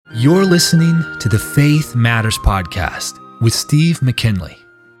You're listening to the Faith Matters Podcast with Steve McKinley.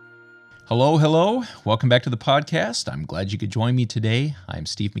 Hello. Welcome back to the podcast. I'm glad you could join me today. I'm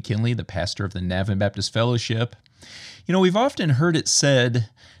Steve McKinley, the pastor of the Navin Baptist Fellowship. You know, we've often heard it said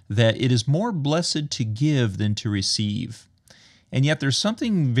that it is more blessed to give than to receive. And yet there's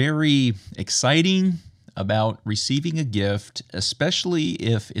something very exciting about receiving a gift, especially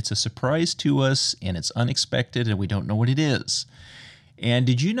if it's a surprise to us and it's unexpected and we don't know what it is. And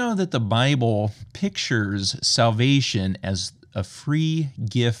did you know that the Bible pictures salvation as a free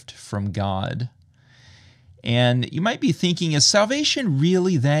gift from God? And you might be thinking, is salvation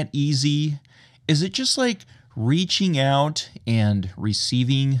really that easy? Is it just like reaching out and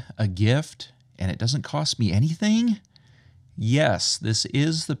receiving a gift and it doesn't cost me anything? Yes, this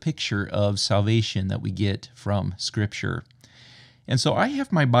is the picture of salvation that we get from Scripture. And so I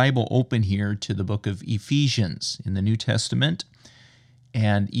have my Bible open here to the book of Ephesians in the New Testament,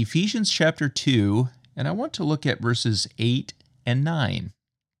 and Ephesians chapter 2, and I want to look at verses 8 and 9.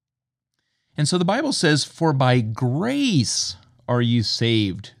 And so the Bible says, "For by grace are you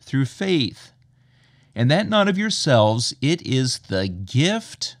saved through faith, and that not of yourselves, it is the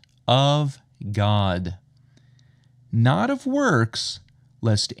gift of God, not of works,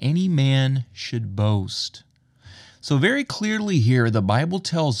 lest any man should boast." So very clearly here, the Bible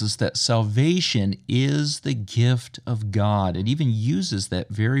tells us that salvation is the gift of God. It even uses that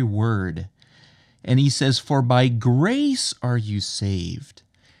very word. And he says, "For by grace are you saved."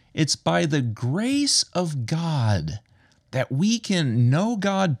 It's by the grace of God that we can know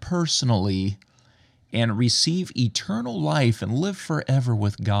God personally and receive eternal life and live forever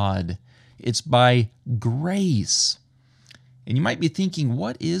with God. It's by grace. And you might be thinking,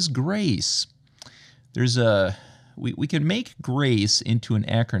 what is grace? We can make grace into an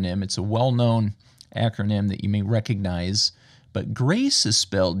acronym. It's a well-known acronym that you may recognize, but grace is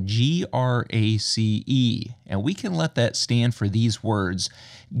spelled G-R-A-C-E, and we can let that stand for these words: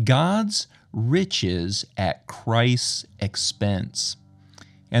 God's riches at Christ's expense.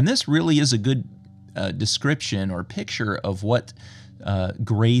 And this really is a good description or picture of what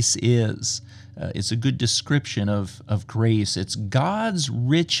grace is. It's a good description of grace. It's God's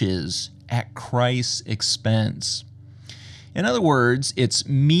riches at Christ's expense. In other words, it's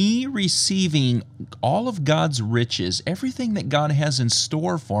me receiving all of God's riches, everything that God has in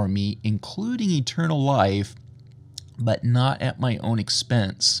store for me, including eternal life, but not at my own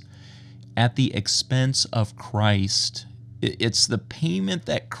expense, at the expense of Christ. It's the payment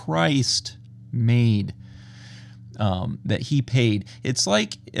that Christ made, that he paid. It's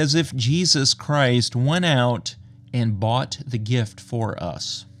like as if Jesus Christ went out and bought the gift for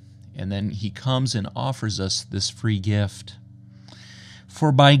us, and then he comes and offers us this free gift.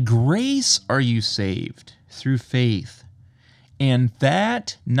 "For by grace are you saved through faith, and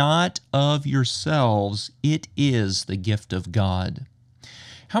that not of yourselves, it is the gift of God."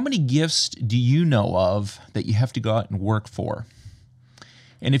 How many gifts do you know of that you have to go out and work for?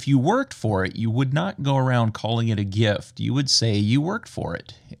 And if you worked for it, you would not go around calling it a gift. You would say you worked for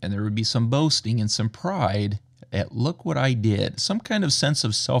it, and there would be some boasting and some pride at, "Look what I did," some kind of sense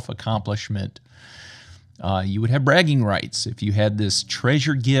of self-accomplishment. You would have bragging rights if you had this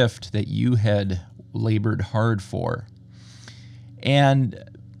treasure gift that you had labored hard for. And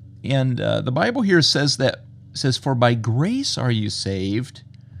the Bible here says, "For by grace are you saved,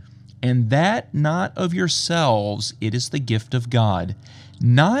 and that not of yourselves, it is the gift of God,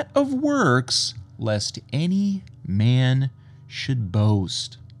 not of works, lest any man should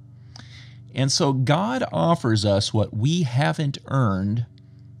boast." And so God offers us what we haven't earned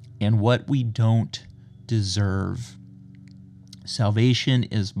and what we don't deserve. Salvation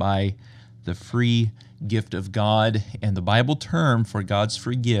is by the free gift of God, and the Bible term for God's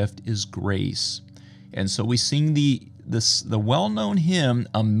free gift is grace. And so we sing the well-known hymn,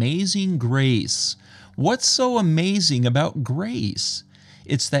 "Amazing Grace." What's so amazing about grace?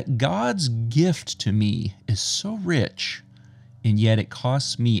 It's that God's gift to me is so rich, and yet it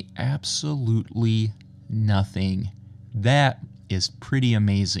costs me absolutely nothing. That is pretty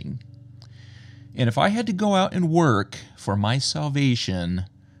amazing. And if I had to go out and work for my salvation,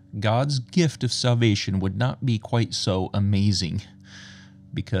 God's gift of salvation would not be quite so amazing,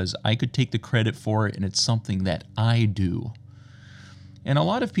 because I could take the credit for it, and it's something that I do. And a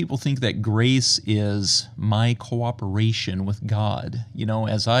lot of people think that grace is my cooperation with God. You know,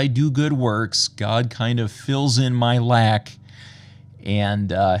 as I do good works, God kind of fills in my lack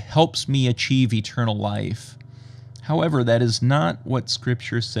and helps me achieve eternal life. However, that is not what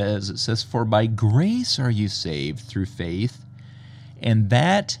Scripture says. It says, "For by grace are you saved through faith, and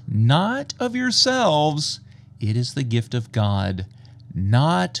that not of yourselves, it is the gift of God,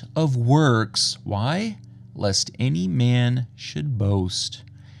 not of works. Why? Lest any man should boast.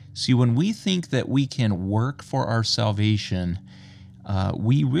 See, when we think that we can work for our salvation,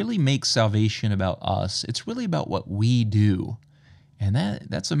 we really make salvation about us. It's really about what we do. And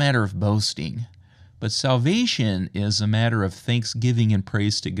that's a matter of boasting. But salvation is a matter of thanksgiving and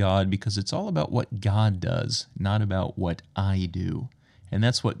praise to God, because it's all about what God does, not about what I do. And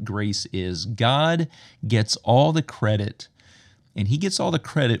that's what grace is. God gets all the credit, and He gets all the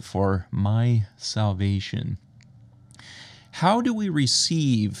credit for my salvation. How do we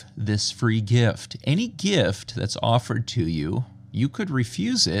receive this free gift? Any gift that's offered to you, you could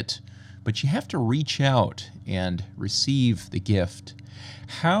refuse it, but you have to reach out and receive the gift.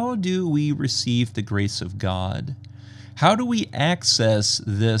 How do we receive the grace of God? How do we access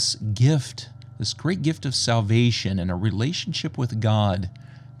this gift, this great gift of salvation and a relationship with God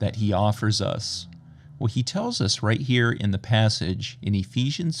that He offers us? Well, He tells us right here in the passage in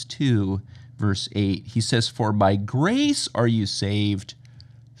Ephesians 2, verse 8. He says, "For by grace are you saved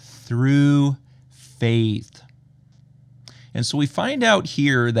through faith." And so we find out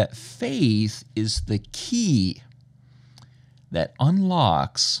here that faith is the key that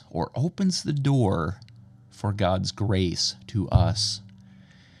unlocks or opens the door for God's grace to us.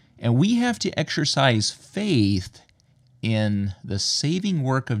 And we have to exercise faith in the saving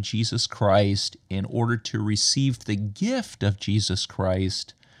work of Jesus Christ in order to receive the gift of Jesus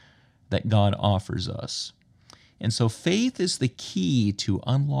Christ that God offers us. And so faith is the key to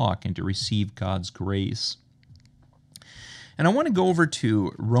unlock and to receive God's grace. And I want to go over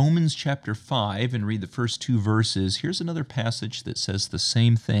to Romans chapter 5 and read the first 2 verses. Here's another passage that says the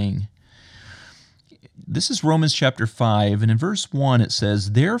same thing. This is Romans chapter 5, and in verse 1 it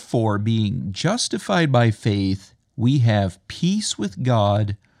says, "Therefore, being justified by faith, we have peace with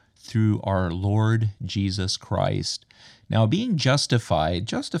God through our Lord Jesus Christ." Now, being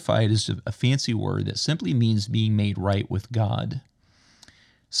justified is a fancy word that simply means being made right with God.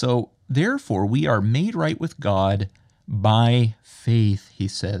 So, therefore, we are made right with God by faith, he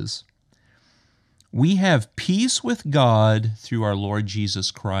says. We have peace with God through our Lord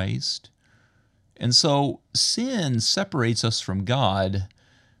Jesus Christ. And so sin separates us from God,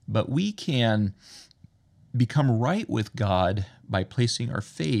 but we can become right with God by placing our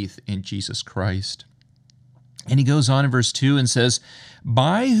faith in Jesus Christ. And he goes on in verse 2 and says,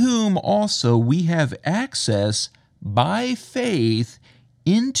 "By whom also we have access by faith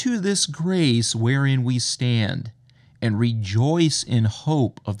into this grace wherein we stand, and rejoice in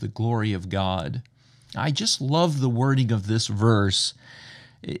hope of the glory of God." I just love the wording of this verse.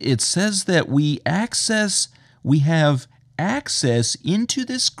 It says that we have access into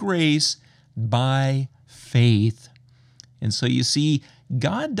this grace by faith. And so you see,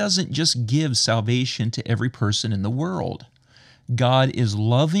 God doesn't just give salvation to every person in the world. God is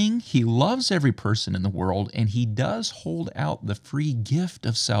loving. He loves every person in the world, and He does hold out the free gift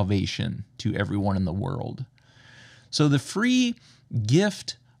of salvation to everyone in the world. So the free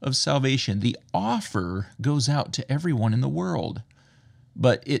gift of salvation, the offer, goes out to everyone in the world.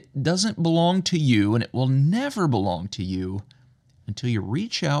 But it doesn't belong to you, and it will never belong to you until you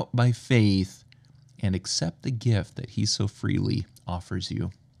reach out by faith and accept the gift that He so freely offers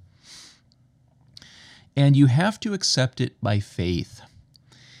you. And you have to accept it by faith.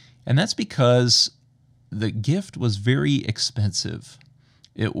 And that's because the gift was very expensive.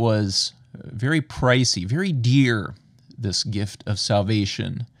 It was very pricey, very dear, this gift of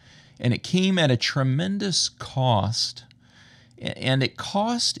salvation. And it came at a tremendous cost. And it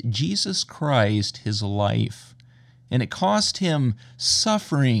cost Jesus Christ His life. And it cost Him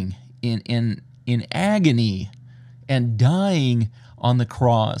suffering in agony and dying on the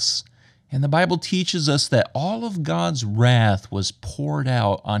cross. And the Bible teaches us that all of God's wrath was poured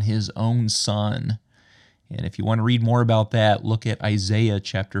out on His own Son. And if you want to read more about that, look at Isaiah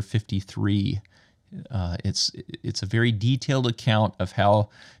chapter 53. It's a very detailed account of how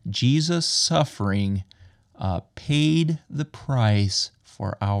Jesus' suffering paid the price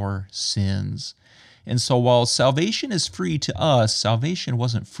for our sins. And so while salvation is free to us, salvation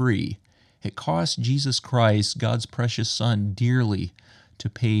wasn't free. It cost Jesus Christ, God's precious Son, dearly to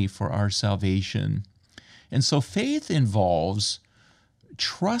pay for our salvation. And so faith involves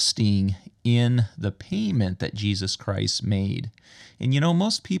trusting in the payment that Jesus Christ made. And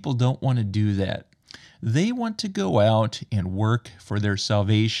most people don't want to do that. They want to go out and work for their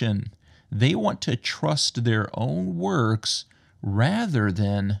salvation. They want to trust their own works rather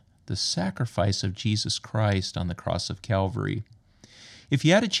than the sacrifice of Jesus Christ on the cross of Calvary. If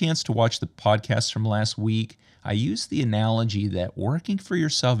you had a chance to watch the podcast from last week, I used the analogy that working for your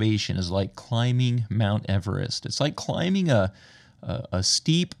salvation is like climbing Mount Everest. It's like climbing a a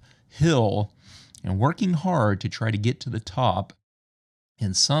steep hill and working hard to try to get to the top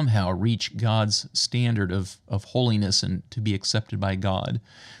and somehow reach God's standard of holiness and to be accepted by God.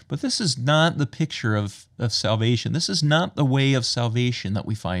 But this is not the picture of salvation. This is not the way of salvation that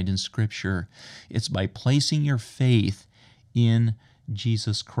we find in Scripture. It's by placing your faith in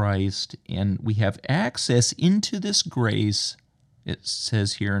Jesus Christ, and we have access into this grace, it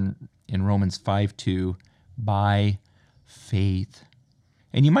says here in Romans 5:2, by faith.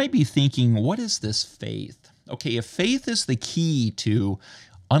 And you might be thinking, what is this faith? Okay, if faith is the key to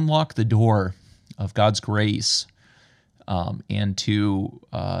unlock the door of God's grace and to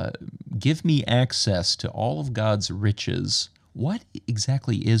give me access to all of God's riches, what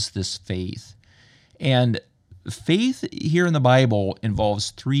exactly is this faith? And faith here in the Bible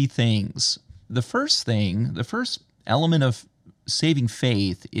involves three things. The first element of saving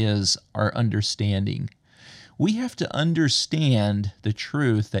faith is our understanding. We have to understand the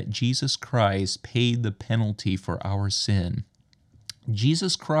truth that Jesus Christ paid the penalty for our sin.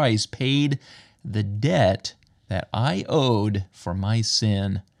 Jesus Christ paid the debt that I owed for my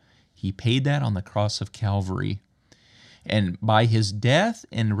sin. He paid that on the cross of Calvary. And by his death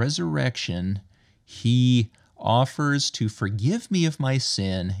and resurrection, he offers to forgive me of my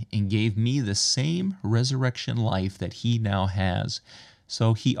sin and gave me the same resurrection life that he now has.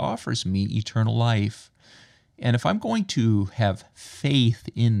 So he offers me eternal life. And if I'm going to have faith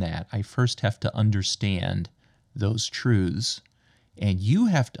in that, I first have to understand those truths. And you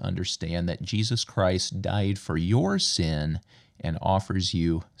have to understand that Jesus Christ died for your sin and offers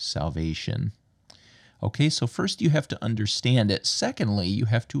you salvation. Okay, so first you have to understand it. Secondly, you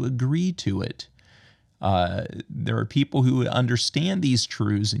have to agree to it. There are people who understand these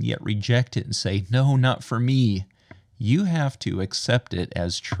truths and yet reject it and say, no, not for me. You have to accept it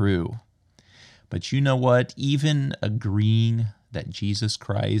as true. But you know what? Even agreeing that Jesus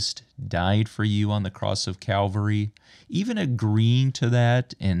Christ died for you on the cross of Calvary, even agreeing to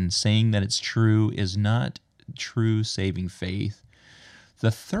that and saying that it's true is not true saving faith.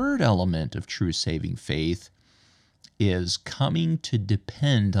 The third element of true saving faith is coming to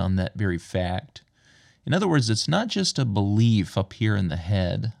depend on that very fact. In other words, it's not just a belief up here in the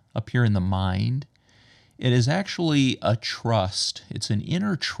head, up here in the mind. It is actually a trust. It's an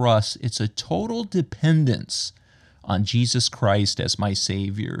inner trust. It's a total dependence on Jesus Christ as my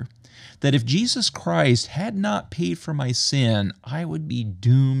Savior. That if Jesus Christ had not paid for my sin, I would be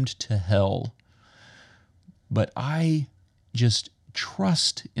doomed to hell. But I just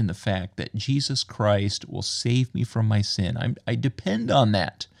trust in the fact that Jesus Christ will save me from my sin. I depend on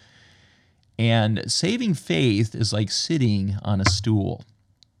that. And saving faith is like sitting on a stool.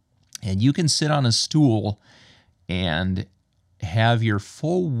 And you can sit on a stool and have your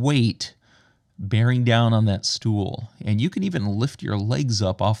full weight bearing down on that stool. And you can even lift your legs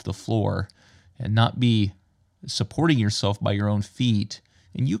up off the floor and not be supporting yourself by your own feet.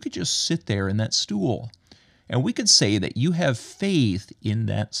 And you could just sit there in that stool. And we could say that you have faith in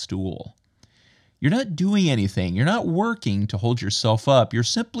that stool. You're not doing anything. You're not working to hold yourself up. You're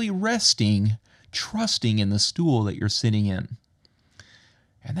simply resting, trusting in the stool that you're sitting in.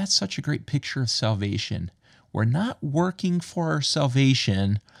 And that's such a great picture of salvation. We're not working for our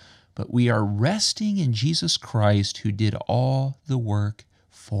salvation, but we are resting in Jesus Christ who did all the work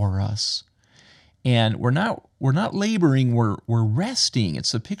for us. And we're not laboring, we're resting.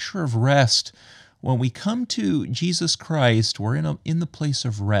 It's a picture of rest. When we come to Jesus Christ, we're in the place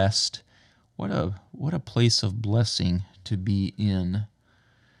of rest. What a place of blessing to be in.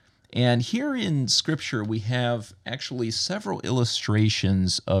 And here in Scripture, we have actually several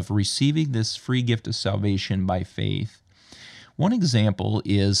illustrations of receiving this free gift of salvation by faith. One example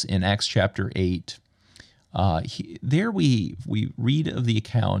is in Acts chapter 8. There we read of the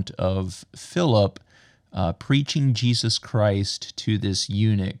account of Philip preaching Jesus Christ to this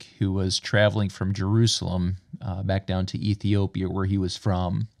eunuch who was traveling from Jerusalem back down to Ethiopia, where he was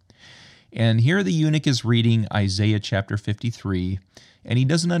from. And here the eunuch is reading Isaiah chapter 53, and he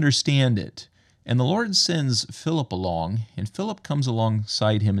doesn't understand it. And the Lord sends Philip along, and Philip comes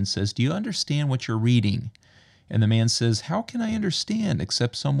alongside him and says, "Do you understand what you're reading?" And the man says, "How can I understand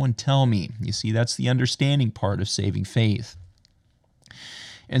except someone tell me?" You see, that's the understanding part of saving faith.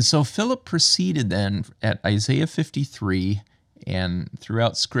 And so Philip proceeded then at Isaiah 53 and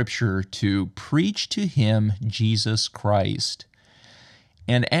throughout Scripture to preach to him Jesus Christ.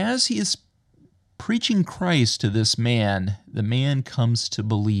 And as he is preaching Christ to this man, the man comes to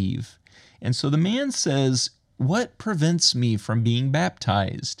believe. And so the man says, "What prevents me from being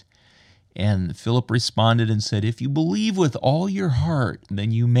baptized?" And Philip responded and said, "If you believe with all your heart,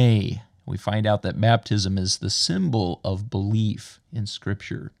 then you may." We find out that baptism is the symbol of belief in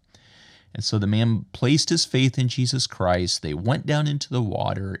Scripture. And so the man placed his faith in Jesus Christ. They went down into the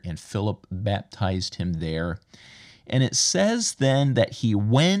water, and Philip baptized him there. And it says then that he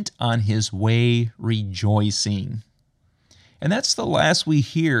went on his way rejoicing. And that's the last we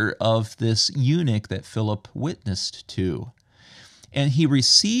hear of this eunuch that Philip witnessed to. And he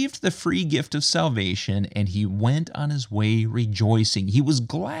received the free gift of salvation, and he went on his way rejoicing. He was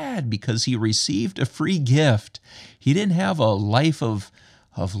glad because he received a free gift. He didn't have a life of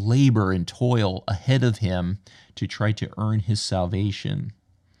labor and toil ahead of him to try to earn his salvation.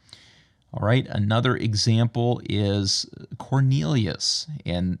 All right, another example is Cornelius.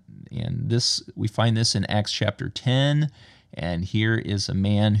 And this we find this in Acts chapter 10. And here is a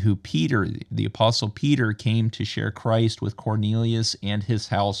man who Peter, the Apostle Peter, came to share Christ with Cornelius and his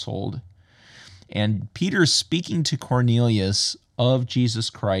household. And Peter's speaking to Cornelius of Jesus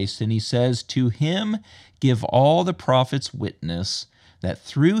Christ, and he says, "To him give all the prophets witness, that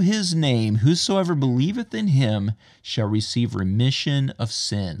through his name whosoever believeth in him shall receive remission of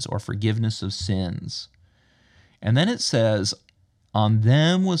sins," or forgiveness of sins. And then it says, "On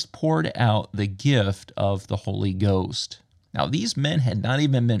them was poured out the gift of the Holy Ghost." Now, these men had not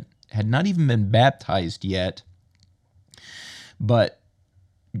even been baptized yet, but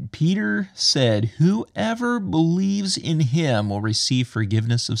Peter said, "Whoever believes in him will receive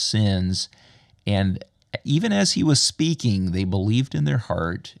forgiveness of sins." And even as he was speaking, they believed in their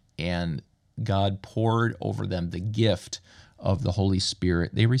heart, and God poured over them the gift of the Holy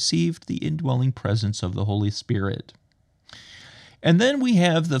Spirit. They received the indwelling presence of the Holy Spirit. And then we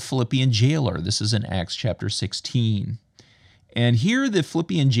have the Philippian jailer. This is in Acts chapter 16. And here the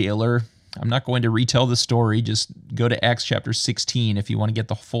Philippian jailer, I'm not going to retell the story, just go to Acts chapter 16 if you want to get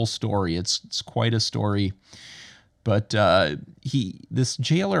the full story. It's quite a story. But this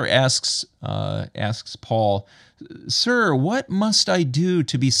jailer asks Paul, "Sir, what must I do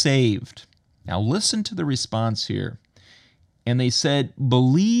to be saved?" Now listen to the response here. And they said,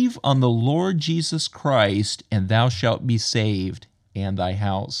 "Believe on the Lord Jesus Christ, and thou shalt be saved, and thy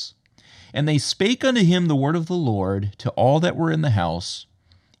house." And they spake unto him the word of the Lord to all that were in the house.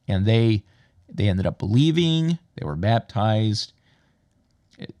 And they ended up believing, they were baptized.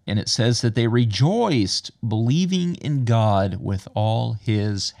 And it says that they rejoiced, believing in God with all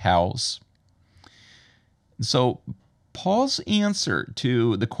his house. So Paul's answer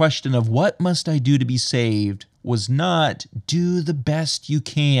to the question of what must I do to be saved was not do the best you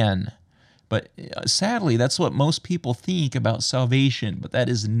can. But sadly, that's what most people think about salvation. But that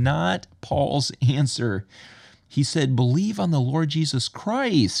is not Paul's answer. He said, "Believe on the Lord Jesus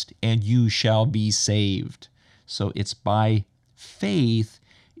Christ, and you shall be saved." So it's by faith,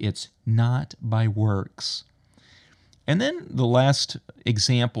 it's not by works. And then the last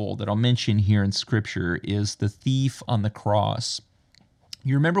example that I'll mention here in Scripture is the thief on the cross.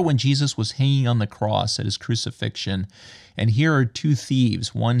 You remember when Jesus was hanging on the cross at his crucifixion, and here are two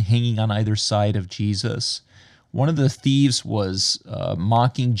thieves, one hanging on either side of Jesus. One of the thieves was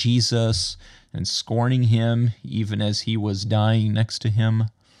mocking Jesus and scorning him even as he was dying next to him.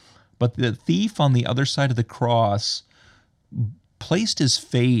 But the thief on the other side of the cross placed his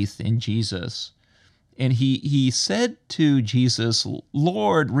faith in Jesus. And he said to Jesus,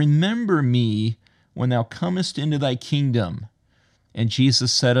 "Lord, remember me when thou comest into thy kingdom." And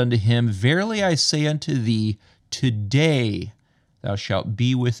Jesus said unto him, "Verily I say unto thee, today thou shalt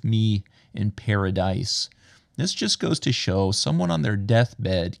be with me in paradise." This just goes to show someone on their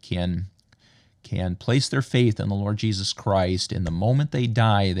deathbed can place their faith in the Lord Jesus Christ, and the moment they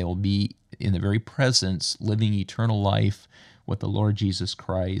die, they will be in the very presence, living eternal life with the Lord Jesus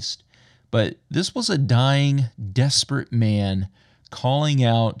Christ. But this was a dying, desperate man calling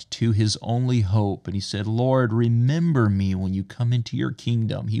out to his only hope. And he said, "Lord, remember me when you come into your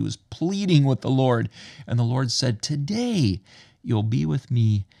kingdom." He was pleading with the Lord. And the Lord said, "Today you'll be with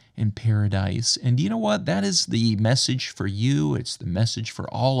me in paradise." And you know what? That is the message for you. It's the message for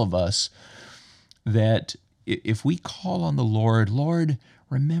all of us, that if we call on the Lord, "Lord,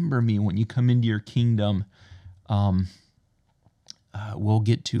 remember me when you come into your kingdom," we'll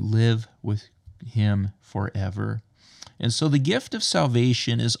get to live with him forever. And so the gift of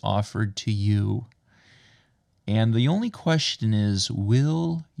salvation is offered to you. And the only question is,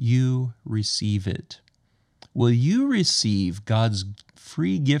 will you receive it? Will you receive God's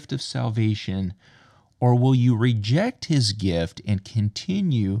free gift of salvation, or will you reject his gift and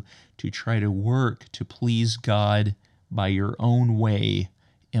continue to try to work to please God by your own way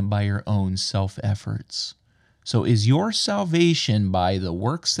and by your own self-efforts? So is your salvation by the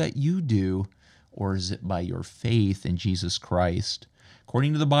works that you do, or is it by your faith in Jesus Christ?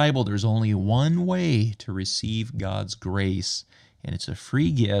 According to the Bible, there's only one way to receive God's grace, and it's a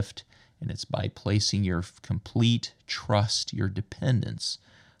free gift, and it's by placing your complete trust, your dependence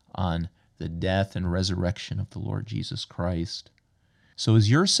on the death and resurrection of the Lord Jesus Christ. So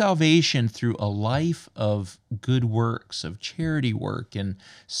is your salvation through a life of good works, of charity work, and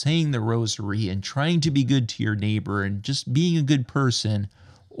saying the rosary, and trying to be good to your neighbor, and just being a good person,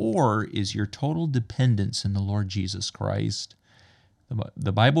 or is your total dependence in the Lord Jesus Christ?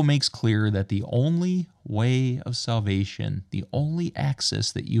 The Bible makes clear that the only way of salvation, the only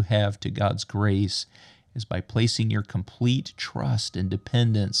access that you have to God's grace, is by placing your complete trust and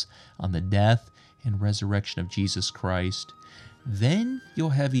dependence on the death and resurrection of Jesus Christ. Then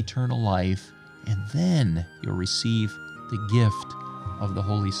you'll have eternal life, and then you'll receive the gift of the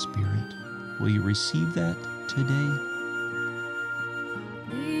Holy Spirit. Will you receive that today?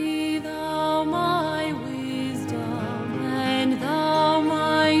 Be thou my wisdom, and thou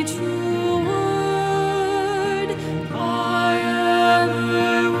my true word. I am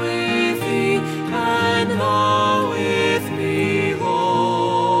ever with thee, and thou with me,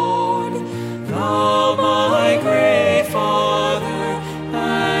 Lord. Thou my great Father,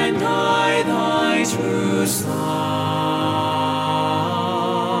 and I thy true Son.